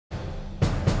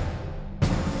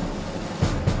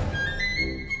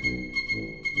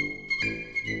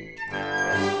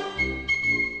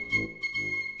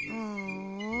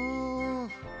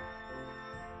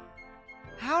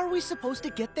supposed to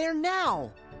get there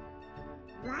now?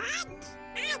 What?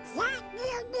 I thought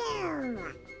you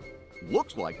knew.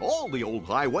 Looks like all the old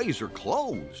highways are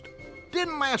closed.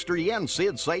 Didn't Master Yen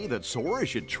Sid say that Sora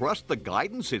should trust the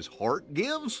guidance his heart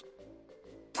gives?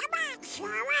 Come on,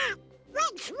 Sora.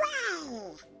 Which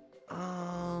way?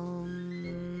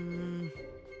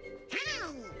 Hey,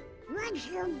 would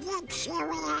you get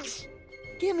serious?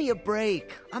 Give me a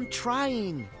break. I'm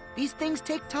trying. These things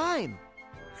take time.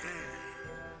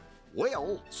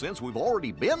 Well, since we've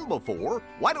already been before,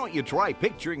 why don't you try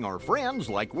picturing our friends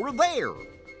like we're there?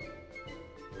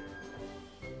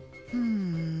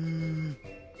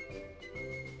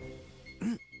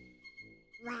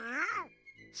 Well?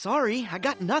 Sorry, I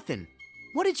got nothing.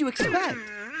 What did you expect?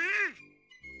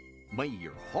 May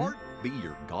your heart be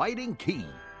your guiding key.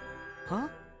 Huh?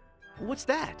 What's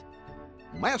that?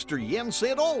 Master Yen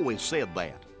Sid always said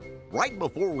that, right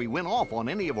before we went off on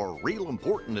any of our real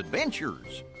important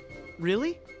adventures.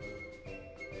 Really?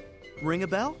 Ring a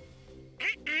bell?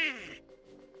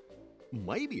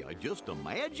 Maybe I just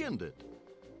imagined it.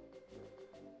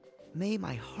 May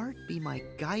my heart be my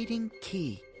guiding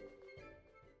key.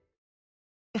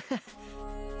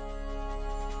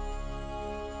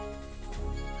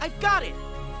 I've got it!